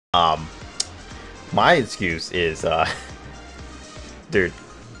Um, my excuse is, dude,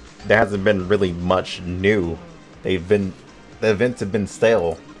 there hasn't been really much new. The events have been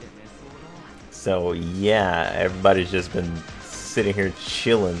stale. So yeah, everybody's just been sitting here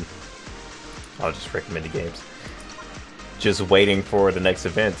chilling. I'll just recommend the games. Just waiting for the next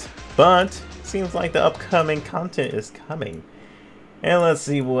event. But seems like the upcoming content is coming. And let's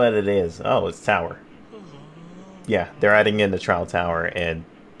see what it is. Oh, it's Tower. Yeah, they're adding in the Trial Tower and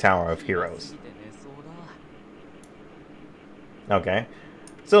Tower of Heroes. Okay.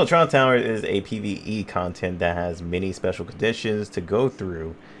 So Trial Tower is a PvE content that has many special conditions to go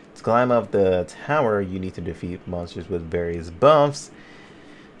through. To climb up the tower, you need to defeat monsters with various buffs.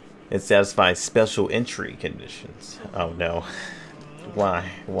 It satisfies special entry conditions. Oh no. Why?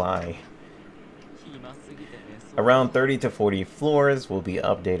 Why? Around 30 to 40 floors will be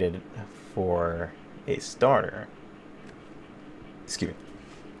updated for a starter. Excuse me.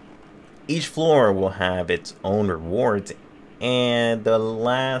 Each floor will have its own rewards, and the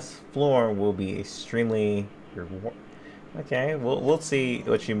last floor will be extremely rewarding. Okay, we'll see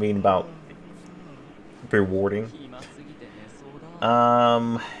what you mean about rewarding.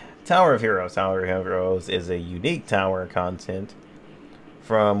 Tower of Heroes. Tower of Heroes is a unique tower content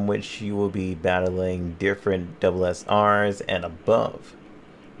from which you will be battling different SSRs and above.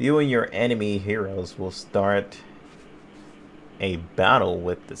 You and your enemy heroes will start a battle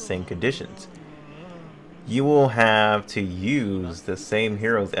with the same conditions. You will have to use the same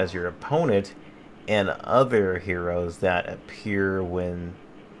heroes as your opponent, and other heroes that appear when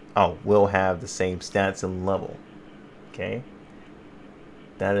will have the same stats and level. Okay,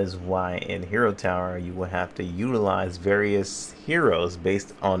 that is why in Hero Tower you will have to utilize various heroes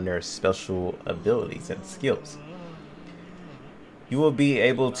based on their special abilities and skills. You will be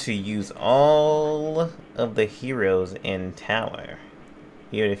able to use all of the heroes in Tower,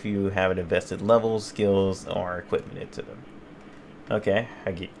 even if you haven't invested levels, skills, or equipment into them. Okay,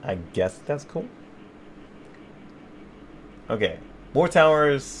 I guess that's cool. Okay, more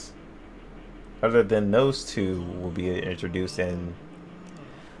towers other than those two will be introduced and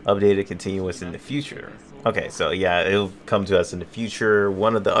updated continuous in the future. Okay, so yeah, it'll come to us in the future.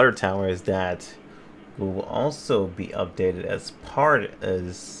 One of the other towers that will also be updated as part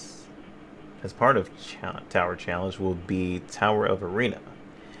of Tower Challenge will be Tower of Arena.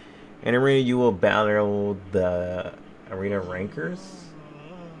 In Arena, you will battle the Arena Rankers,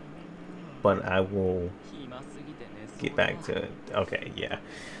 but I will get back to it. Okay, yeah.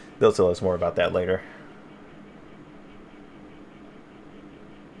 They'll tell us more about that later.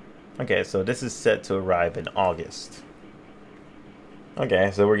 Okay, so this is set to arrive in August.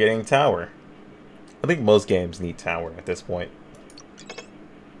 Okay, so we're getting Tower. I think most games need Tower at this point.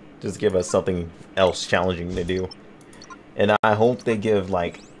 Just give us something else challenging to do. And I hope they give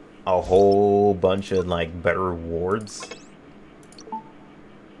like a whole bunch of like better rewards.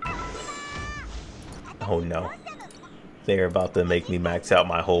 Oh no. They're about to make me max out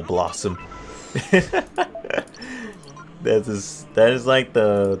my whole Blossom. That is like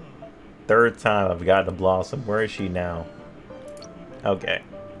the third time I've gotten a Blossom. Where is she now? Okay.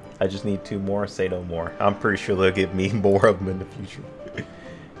 I just need 2 more. Say no more. I'm pretty sure they'll give me more of them in the future.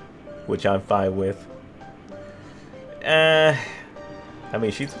 Which I'm fine with. I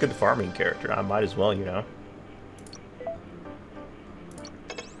mean, she's a good farming character. I might as well, you know.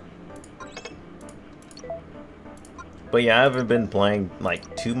 But yeah, I haven't been playing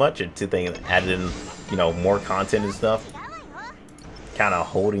like too much until they added in, you know, more content and stuff. Kind of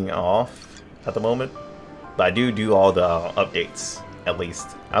holding off at the moment. But I do all the updates, at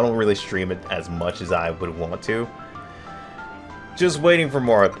least. I don't really stream it as much as I would want to. Just waiting for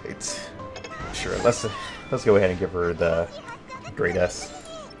more updates. Sure, let's go ahead and give her the Great S,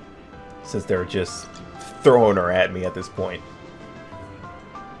 since they're just throwing her at me at this point.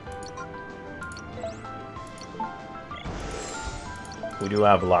 We do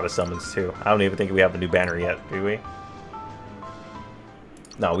have a lot of summons too. I don't even think we have a new banner yet, do we?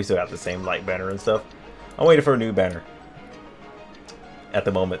 No, we still have the same light banner and stuff. I'm waiting for a new banner at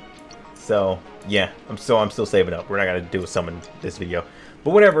the moment. So yeah, I'm still saving up. We're not gonna do a summon this video,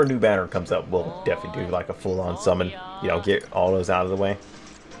 but whenever a new banner comes up, we'll definitely do like a full-on summon. You know, get all those out of the way.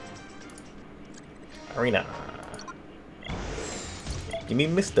 Arena, give me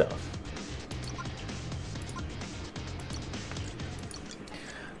my stuff.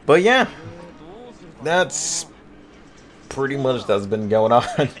 But yeah, that's pretty much that's been going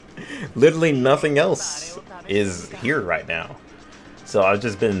on. Literally nothing else is here right now. So I've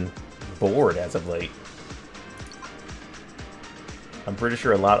just been bored as of late. I'm pretty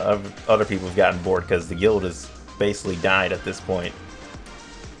sure a lot of other people have gotten bored because the guild has basically died at this point.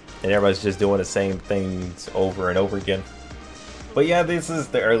 and everybody's just doing the same things over and over again. But yeah, this is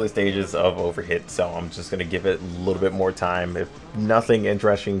the early stages of Overhit, so I'm just gonna give it a little bit more time. If nothing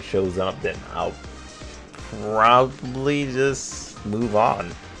interesting shows up, then I'll probably just move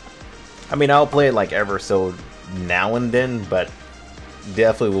on. I mean, I'll play it like ever so now and then, but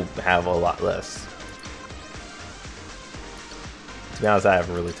definitely will have a lot less. To be honest, I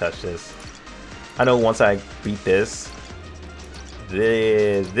haven't really touched this. I know once I beat this,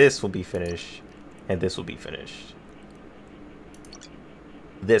 this will be finished, and this will be finished.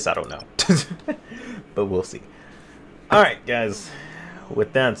 This I don't know, but we'll see. All right, guys.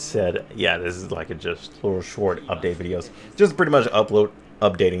 With that said, yeah, this is like a just little short update videos, just pretty much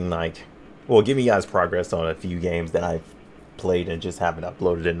updating like, well, giving you guys progress on a few games that I've played and just haven't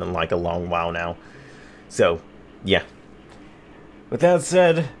uploaded in like a long while now. So, yeah. With that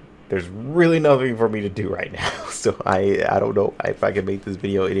said, there's really nothing for me to do right now, so I don't know if I can make this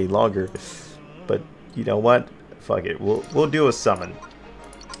video any longer. But you know what? Fuck it. We'll do a summon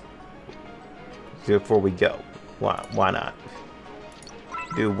before we go. Why not?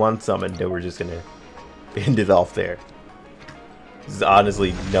 Do one summon, then we're just gonna end it off there. There's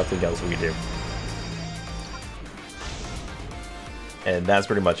honestly nothing else we can do. And that's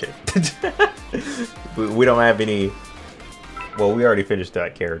pretty much it. we don't have any... Well, we already finished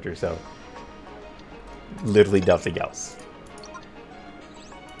that character, so... Literally nothing else.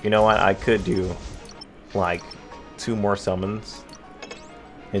 You know what? I could do, like, 2 more summons.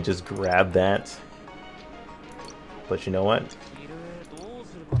 And just grab that. But you know what?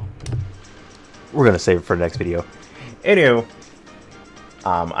 We're gonna save it for the next video. Anywho,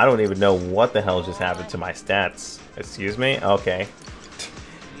 I don't even know what the hell just happened to my stats. Excuse me? Okay.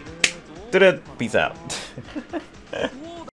 Peace out.